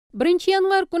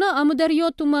1-yanvar kuni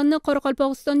Amudarё tumanini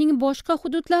Qoriqalpoғistоннинг boshqa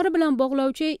hududlari bilan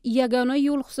boғlовчи ягона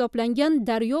yo'l hisoblangan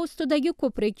daryo ustidagi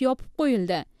kўprik yopib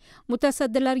qo'yildi.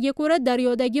 Mutasaddilarga ko'ra,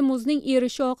 daryodagi muzning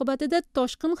erishi oqibatida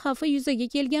Tошқин xavfi yuzaga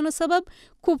kelgani sabab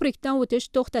kўprikdan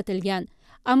o'tish to'xtatilgan.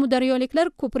 Амударёликлар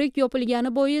kўprik ёпилгани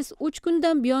bois 3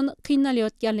 kundan buyon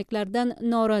qiynalayotganliklaridan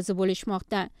norozi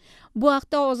bo'lishmoqda. Bu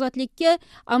haqda Ozodlikka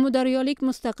Amudarёlik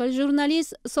mustaqil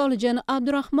jurnalist Solижон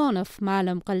Abdураҳмонов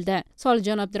ma'lum qildi.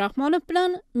 Солижон Abdураҳмонов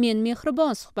bilan men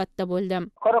mehribon suhbatda bo'ldim.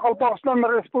 Qoraqalpog'iston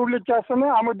Respublikasini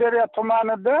Amudarё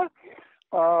tumanida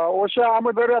o'sha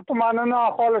Amudarё tumanining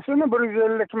aholisini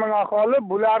 150 ming aholi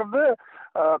bularni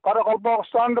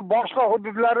Qoraqalpoғistonning boshqa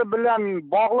hududlari bilan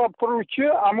bog'lab turuvchi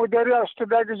Amudarё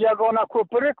ustidagi yagona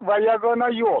kўprik va yagona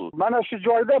yo'l. Mana shu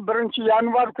joyda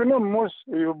 1-yanvar kuni muz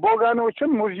bo'lgani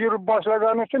uchun, muz yurib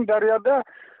boshlagani uchun daryoda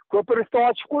kўprikni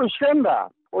ochib qo'yishganda,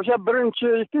 o'sha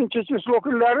 1-2 chizlo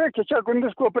kunlari kecha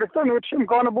kunduz kўprikdan o'tish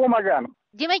imkoni bo'lmagan.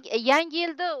 Demak, yangi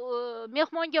yilda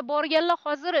mehmonga borganlar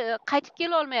hozir qaytib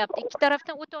kela olmayapti, ikki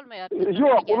tarafdan o'ta olmayapti.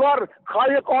 Yo'q, ular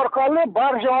qayiq orqali,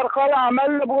 barja orqali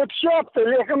amallab o'tishyapti,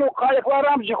 lekin u qayiqlar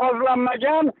ham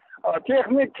jihozlanmagan,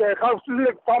 texnik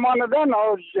xavfsizlik tomonidan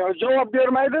javob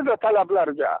bermaydi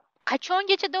talablarga.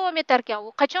 Qachongacha davom etar ekan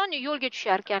u? Qachon yo'lga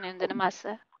tushar ekan endi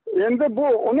nimasi? Endi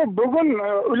uni bugun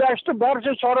ulashni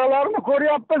barcha choralarini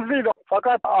ko'ryapmiz deydi.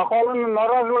 Faqat aholining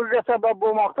noroziligiga sabab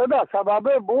bo'lmoqda-da.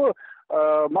 Sababi bu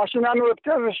mashinani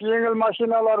o'tkazish, yengil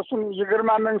mashinalar uchun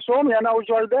 20 ming so'm, yana u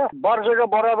joyda barjaga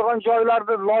boradigan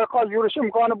joylarda loyiha yurish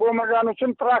imkoni bo'lmagani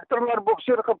uchun traktorlar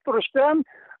buksir qilib turishgan,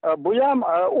 bu ham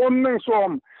 10 ming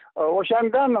so'm.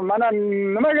 O'shandan mana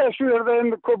nimaga shu yerda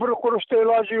endi kўprik qurishda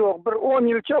iloji yo'q. Bir 10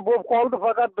 yilcha bo'lib qoldi,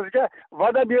 faqat bizga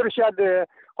va'da berishadi.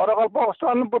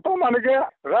 Qoraqalpoғistonning bu tomoniga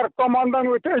g'arb tomondan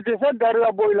o'tay desa daryo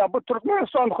bo'ylab, bu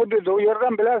Turkmaniston hududi. U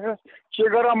yerdan bilasiz,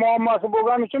 chegara muammosi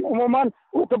bo'lgani uchun umuman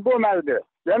o'tib bo'lmaydi.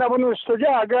 Yana buni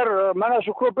ustiga agar mana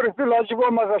shu kўprikni iloji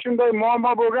bo'lmasa, shunday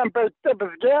muammo bo'lgan paytda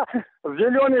bizga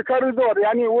zeleniy koridor,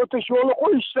 ya'ni o'tish yo'li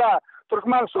qo'yishsa,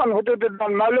 Turkmaniston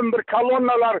hududidan ma'lum bir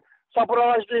kolonnalar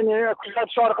soprovojdeniyni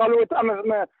kuzatish orqali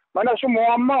o'tamizmi? Mana shu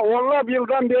muammo o'nlab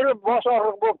yildan beri bosh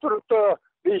og'riq bo'lib turibdi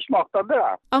deyishmoqda-da.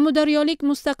 Amudaryolik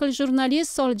mustaqil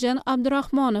jurnalist Solижон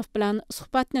Abdураҳмонов bilan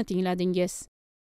suhbatni tingladingiz.